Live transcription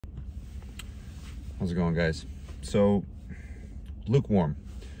How's it going, guys? So, lukewarm.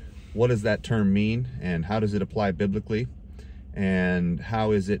 What does that term mean, and how does it apply biblically, and how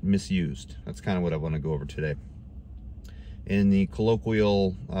is it misused? That's kind of what I want to go over today. In the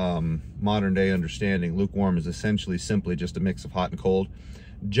colloquial modern day understanding, lukewarm is essentially simply just a mix of hot and cold,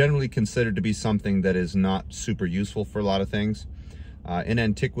 generally considered to be something that is not super useful for a lot of things. In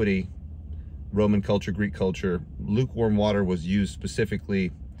antiquity, Roman culture, Greek culture, lukewarm water was used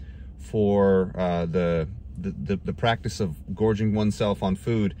specifically for the practice of gorging oneself on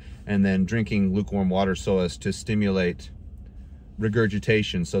food and then drinking lukewarm water so as to stimulate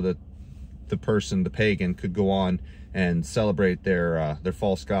regurgitation, so that the person, the pagan, could go on and celebrate their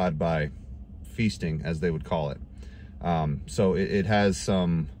false god by feasting, as they would call it. So it has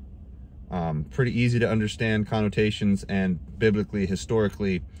some pretty easy to understand connotations, and biblically,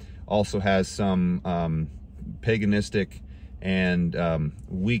 historically, also has some paganistic and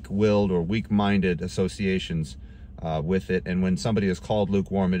weak-willed or weak-minded associations with it. And when somebody is called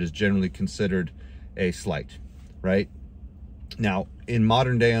lukewarm, it is generally considered a slight, right? Now, in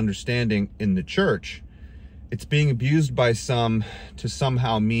modern day understanding in the church, it's being abused by some to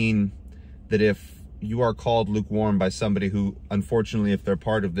somehow mean that if you are called lukewarm by somebody who, unfortunately, if they're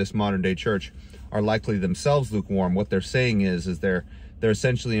part of this modern day church, are likely themselves lukewarm, what they're saying is they're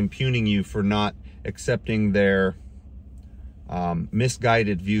essentially impugning you for not accepting their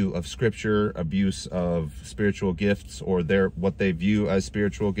misguided view of Scripture, abuse of spiritual gifts, or what they view as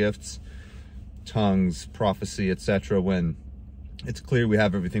spiritual gifts, tongues, prophecy, etc., when it's clear we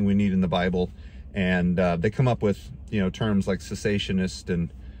have everything we need in the Bible. And they come up with, terms like cessationist,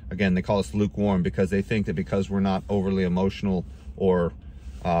 and again, they call us lukewarm because they think that because we're not overly emotional or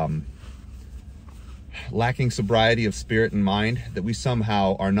lacking sobriety of spirit and mind, that we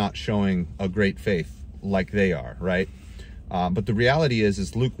somehow are not showing a great faith like they are, right? But the reality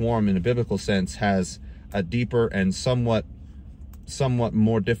is lukewarm in a biblical sense has a deeper and somewhat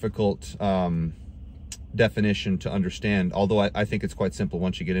more difficult definition to understand, although I think it's quite simple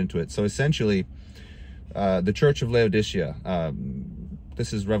once you get into it. So essentially, the church of Laodicea,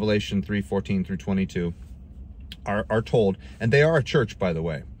 this is Revelation 3:14 through 22, are told, and they are a church, by the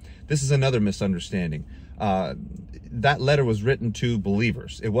way. This is another misunderstanding. That letter was written to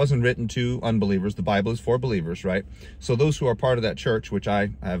believers. It wasn't written to unbelievers. The Bible is for believers, right? So those who are part of that church, which I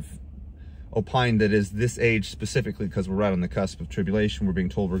have opined that is this age specifically, because we're right on the cusp of tribulation, we're being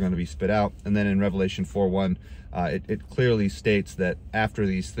told we're going to be spit out. And then in Revelation 4:1, it clearly states that after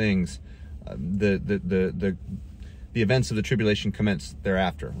these things, the events of the tribulation commence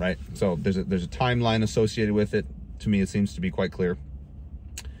thereafter, right? So there's a timeline associated with it. To me, it seems to be quite clear.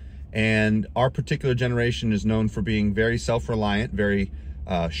 And our particular generation is known for being very self-reliant, very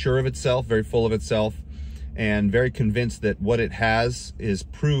sure of itself, very full of itself, and very convinced that what it has is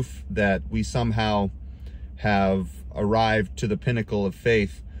proof that we somehow have arrived to the pinnacle of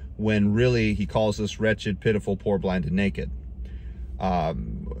faith, when really he calls us wretched, pitiful, poor, blind, and naked.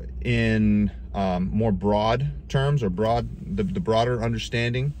 In more broad terms, or the broader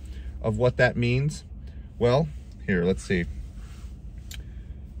understanding of what that means, well, here, let's see.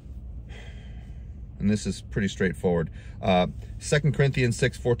 And this is pretty straightforward. 2 Corinthians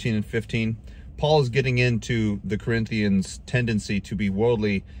 6:14 and 15. Paul is getting into the Corinthians' tendency to be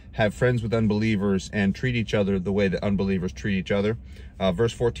worldly, have friends with unbelievers, and treat each other the way that unbelievers treat each other.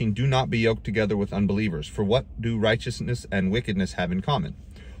 Verse 14, do not be yoked together with unbelievers. For what do righteousness and wickedness have in common?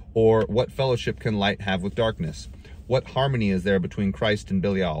 Or what fellowship can light have with darkness? What harmony is there between Christ and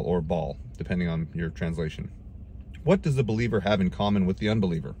Belial, or Baal, depending on your translation? What does the believer have in common with the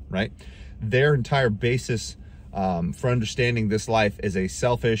unbeliever, right? Their entire basis for understanding this life is a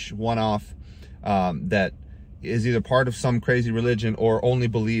selfish one-off that is either part of some crazy religion or only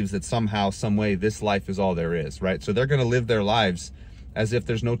believes that somehow, some way, this life is all there is, right? So they're going to live their lives as if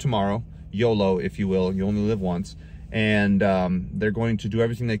there's no tomorrow, YOLO, if you will. You only live once. And they're going to do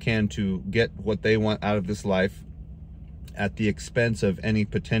everything they can to get what they want out of this life at the expense of any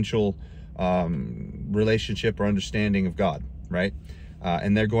potential relationship or understanding of God, right?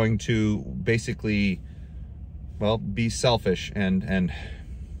 And they're going to basically, well, be selfish and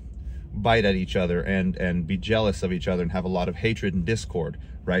bite at each other and be jealous of each other and have a lot of hatred and discord,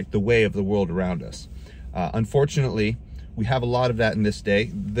 right? The way of the world around us. Unfortunately, we have a lot of that in this day.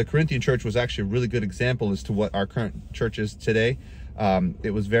 The Corinthian church was actually a really good example as to what our current church is today.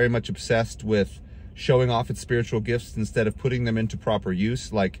 It was very much obsessed with showing off its spiritual gifts instead of putting them into proper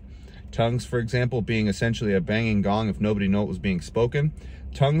use, like tongues, for example, being essentially a banging gong if nobody knew it was being spoken.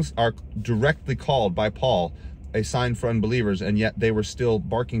 Tongues are directly called by Paul a sign for unbelievers, and yet they were still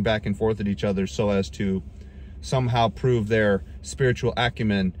barking back and forth at each other so as to somehow prove their spiritual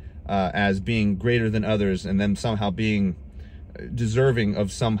acumen as being greater than others, and them somehow being deserving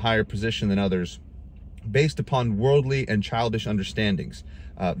of some higher position than others, based upon worldly and childish understandings.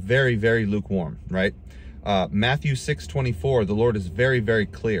 Very, very lukewarm, right? Matthew 6:24, the Lord is very, very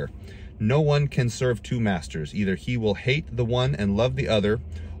clear. No one can serve two masters. Either he will hate the one and love the other,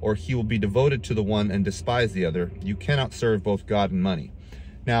 or he will be devoted to the one and despise the other. You cannot serve both God and money.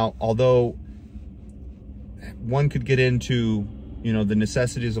 Now, although one could get into, the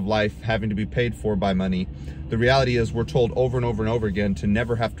necessities of life having to be paid for by money, the reality is we're told over and over and over again to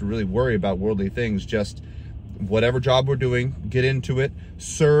never have to really worry about worldly things. Just whatever job we're doing, get into it,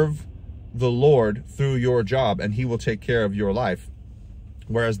 serve the Lord through your job, and he will take care of your life.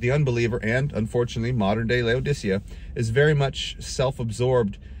 Whereas the unbeliever, and unfortunately modern day Laodicea, is very much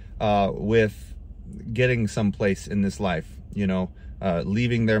self-absorbed with getting someplace in this life,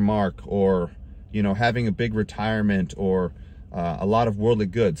 leaving their mark, or having a big retirement, or a lot of worldly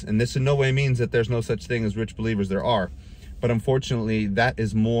goods. And this in no way means that there's no such thing as rich believers. There are, but unfortunately that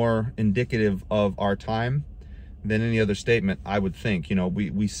is more indicative of our time than any other statement, I would think.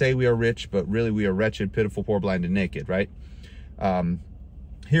 We say we are rich, but really we are wretched, pitiful, poor, blind, and naked, right?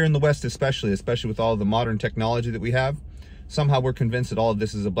 Here in the West especially with all the modern technology that we have, somehow we're convinced that all of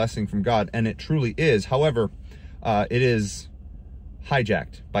this is a blessing from God, and it truly is. However, it is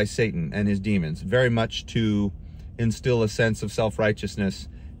hijacked by Satan and his demons, very much to instill a sense of self-righteousness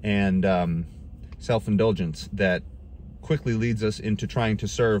and self-indulgence that quickly leads us into trying to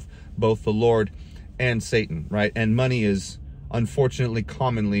serve both the Lord and Satan, right? And money is unfortunately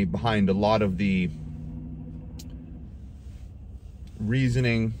commonly behind a lot of the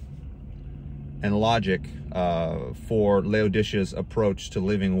reasoning and logic for Laodicea's approach to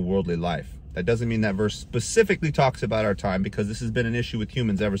living a worldly life. That doesn't mean that verse specifically talks about our time, because this has been an issue with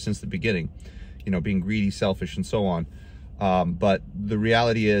humans ever since the beginning, being greedy, selfish, and so on. But the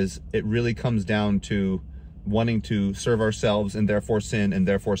reality is, it really comes down to wanting to serve ourselves and therefore sin and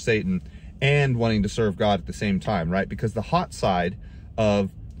therefore Satan, and wanting to serve God at the same time, right? Because the hot side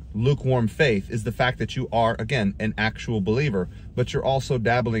of lukewarm faith is the fact that you are, again, an actual believer, but you're also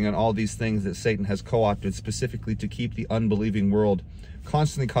dabbling in all these things that Satan has co-opted specifically to keep the unbelieving world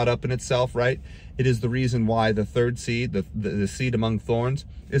constantly caught up in itself, right? It is the reason why the third seed, the seed among thorns,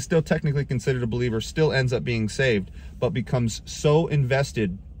 is still technically considered a believer, still ends up being saved, but becomes so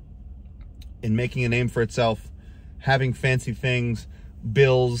invested in making a name for itself, having fancy things,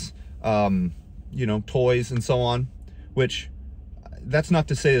 bills, toys, and so on, which, that's not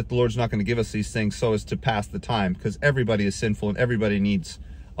to say that the Lord's not going to give us these things so as to pass the time, because everybody is sinful and everybody needs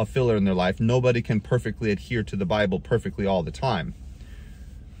a filler in their life. Nobody can perfectly adhere to the Bible perfectly all the time.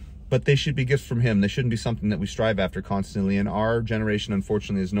 But they should be gifts from him. They shouldn't be something that we strive after constantly, and our generation,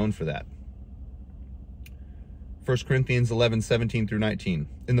 unfortunately, is known for that. 1 Corinthians 11:17 through 19.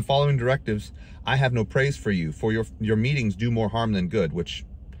 In the following directives, I have no praise for you, for your meetings do more harm than good, which,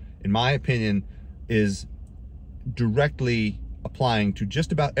 in my opinion, is directly applying to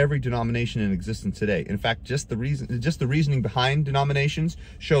just about every denomination in existence today. In fact, just the reasoning behind denominations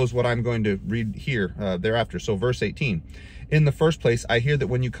shows what I'm going to read here thereafter. So verse 18. In the first place, I hear that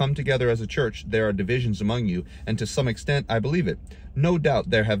when you come together as a church, there are divisions among you, and to some extent, I believe it. No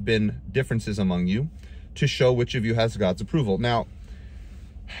doubt there have been differences among you to show which of you has God's approval. Now,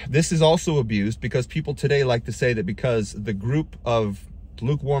 this is also abused because people today like to say that because the group of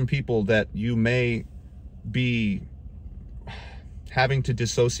lukewarm people that you may be having to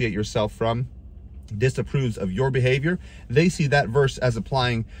dissociate yourself from disapproves of your behavior, they see that verse as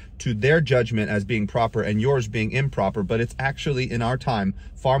applying to their judgment as being proper and yours being improper. But it's actually, in our time,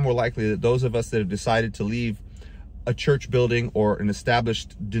 far more likely that those of us that have decided to leave a church building or an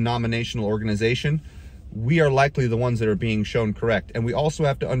established denominational organization, we are likely the ones that are being shown correct. And we also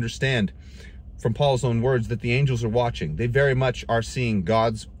have to understand from Paul's own words that the angels are watching. They very much are seeing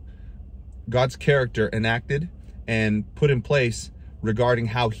God's character enacted and put in place regarding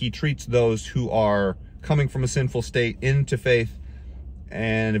how he treats those who are coming from a sinful state into faith,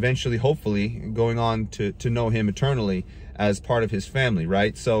 and eventually, hopefully, going on to know him eternally as part of his family,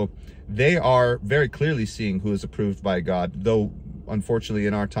 right? So they are very clearly seeing who is approved by God, though unfortunately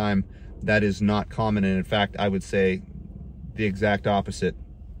in our time that is not common, and in fact I would say the exact opposite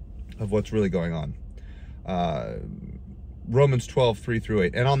of what's really going on. Romans 12:3 through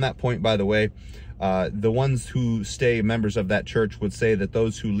 8. And on that point, by the way, the ones who stay members of that church would say that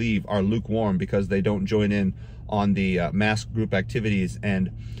those who leave are lukewarm because they don't join in on the mass group activities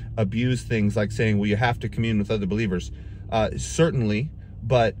and abuse things like saying, well, you have to commune with other believers. Certainly,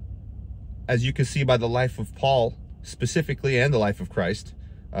 but as you can see by the life of Paul specifically, and the life of Christ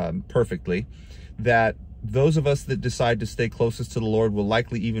perfectly, that those of us that decide to stay closest to the Lord will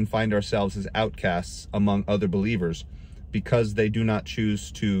likely even find ourselves as outcasts among other believers because they do not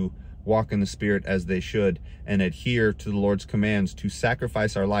choose to walk in the Spirit as they should and adhere to the Lord's commands to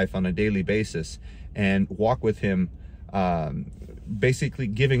sacrifice our life on a daily basis and walk with Him, basically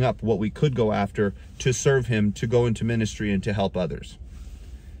giving up what we could go after to serve Him, to go into ministry, and to help others.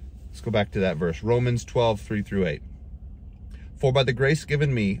 Let's go back to that verse, Romans 12:3-8. For by the grace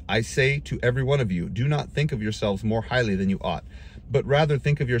given me, I say to every one of you, do not think of yourselves more highly than you ought, but rather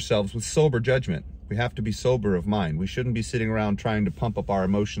think of yourselves with sober judgment. We have to be sober of mind. We shouldn't be sitting around trying to pump up our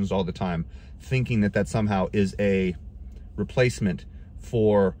emotions all the time, thinking that that somehow is a replacement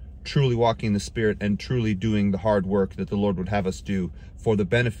for truly walking in the Spirit and truly doing the hard work that the Lord would have us do for the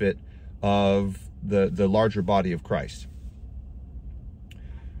benefit of the larger body of Christ.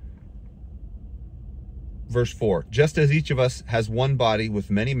 Verse 4, just as each of us has one body with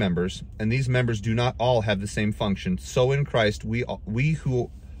many members, and these members do not all have the same function, so in Christ we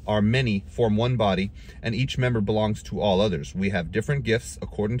who are many form one body, and each member belongs to all others. We have different gifts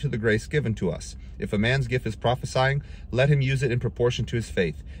according to the grace given to us. If a man's gift is prophesying, let him use it in proportion to his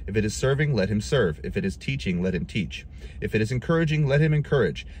faith. If it is serving, let him serve. If it is teaching, let him teach. If it is encouraging, let him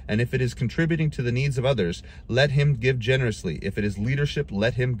encourage. And if it is contributing to the needs of others, let him give generously. If it is leadership,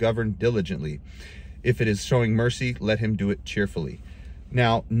 let him govern diligently. If it is showing mercy, let him do it cheerfully.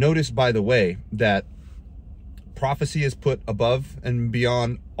 Now, notice, by the way, that prophecy is put above and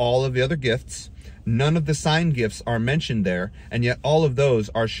beyond all of the other gifts. None of the sign gifts are mentioned there, and yet all of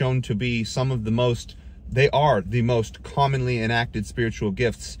those are shown to be some of the most, they are the most commonly enacted spiritual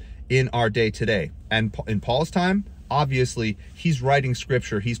gifts in our day today. And in Paul's time, obviously, he's writing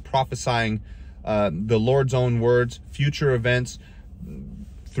scripture. He's prophesying the Lord's own words, future events,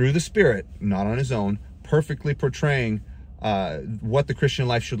 through the Spirit, not on his own, perfectly portraying what the Christian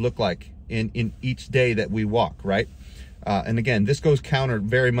life should look like in each day that we walk, right? And again, this goes counter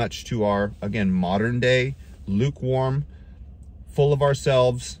very much to our, again, modern day, lukewarm, full of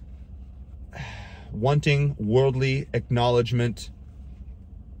ourselves, wanting worldly acknowledgement,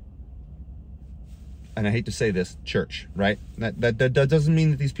 and I hate to say this, church, right? That doesn't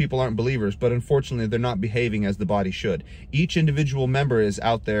mean that these people aren't believers, but unfortunately they're not behaving as the body should. Each individual member is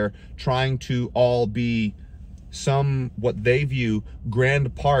out there trying to all be what they view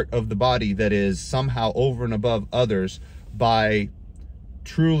grand part of the body that is somehow over and above others by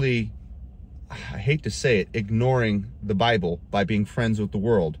truly, I hate to say it, ignoring the Bible by being friends with the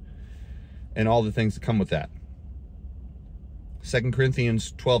world and all the things that come with that. 2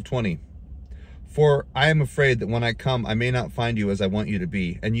 Corinthians 12:20. For I am afraid that when I come, I may not find you as I want you to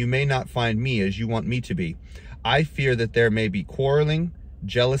be, and you may not find me as you want me to be. I fear that there may be quarreling,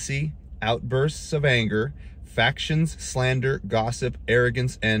 jealousy, outbursts of anger, factions, slander, gossip,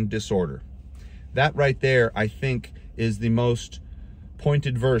 arrogance, and disorder. That right there, I think, is the most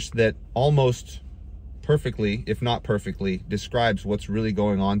pointed verse that almost perfectly, if not perfectly, describes what's really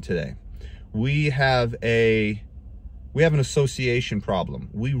going on today. We have an association problem.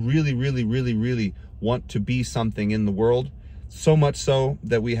 We really want to be something in the world, so much so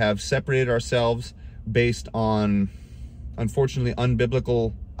that we have separated ourselves based on, unfortunately,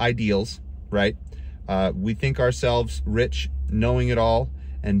 unbiblical ideals, right? We think ourselves rich, knowing it all,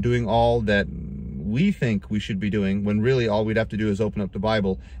 and doing all that we think we should be doing, when really all we'd have to do is open up the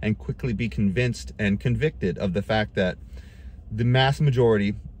Bible and quickly be convinced and convicted of the fact that the mass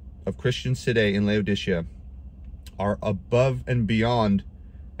majority of Christians today in Laodicea are above and beyond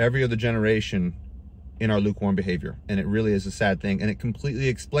every other generation in our lukewarm behavior. And it really is a sad thing. And it completely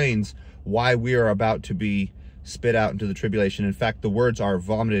explains why we are about to be spit out into the tribulation. In fact, the words are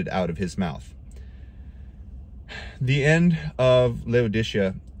vomited out of his mouth. The end of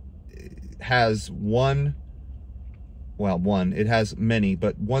Laodicea has it has many,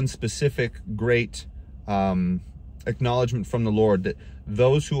 but one specific great acknowledgement from the Lord that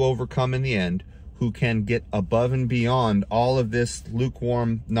those who overcome in the end, who can get above and beyond all of this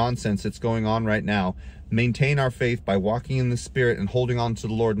lukewarm nonsense that's going on right now, maintain our faith by walking in the Spirit and holding on to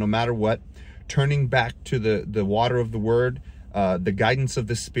the Lord no matter what, turning back to the water of the Word, the guidance of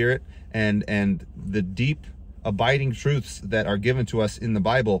the Spirit, and the deep abiding truths that are given to us in the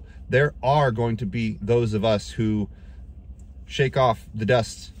Bible. There are going to be those of us who shake off the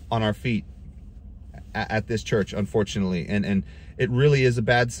dust on our feet at this church, unfortunately, and it really is a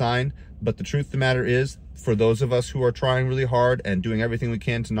bad sign. But the truth of the matter is, for those of us who are trying really hard and doing everything we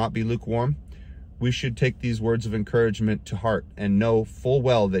can to not be lukewarm, we should take these words of encouragement to heart and know full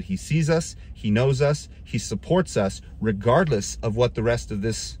well that He sees us, He knows us, He supports us, regardless of what the rest of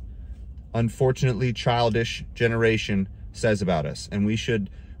this unfortunately childish generation says about us. And we should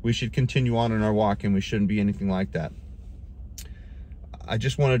we should continue on in our walk, and we shouldn't be anything like that. I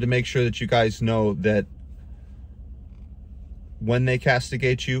just wanted to make sure that you guys know that when they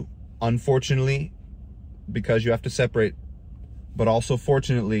castigate you, unfortunately, because you have to separate, but also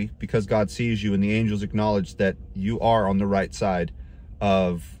fortunately, because God sees you and the angels acknowledge that you are on the right side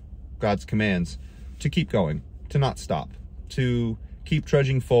of God's commands, to keep going, to not stop, to keep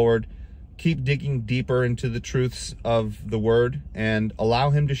trudging forward, keep digging deeper into the truths of the word, and allow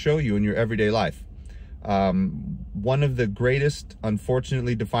him to show you in your everyday life. One of the greatest,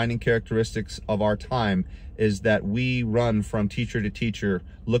 unfortunately, defining characteristics of our time is that we run from teacher to teacher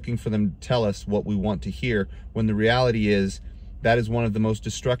looking for them to tell us what we want to hear, when the reality is that is one of the most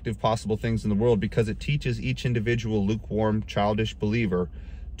destructive possible things in the world, because it teaches each individual lukewarm, childish believer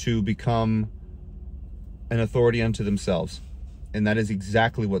to become an authority unto themselves. And that is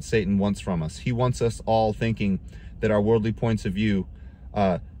exactly what Satan wants from us. He wants us all thinking that our worldly points of view,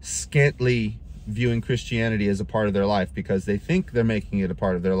 scantily viewing Christianity as a part of their life, because they think they're making it a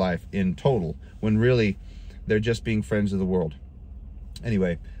part of their life in total, when really they're just being friends of the world.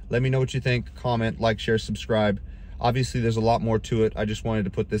 Anyway, let me know what you think. Comment, like, share, subscribe. Obviously, there's a lot more to it. I just wanted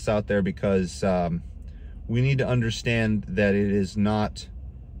to put this out there because we need to understand that it's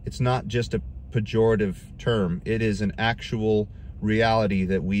not just a pejorative term. It is an actual reality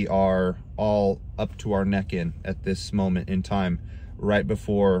that we are all up to our neck in at this moment in time, right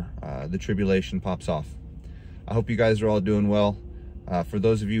before the tribulation pops off. I hope you guys are all doing well. For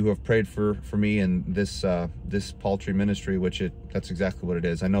those of you who have prayed for me and this paltry ministry, which that's exactly what it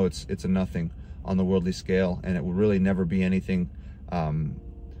is. I know it's a nothing on the worldly scale, and it will really never be anything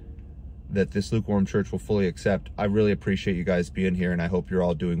that this lukewarm church will fully accept. I really appreciate you guys being here, and I hope you're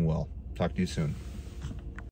all doing well. Talk to you soon.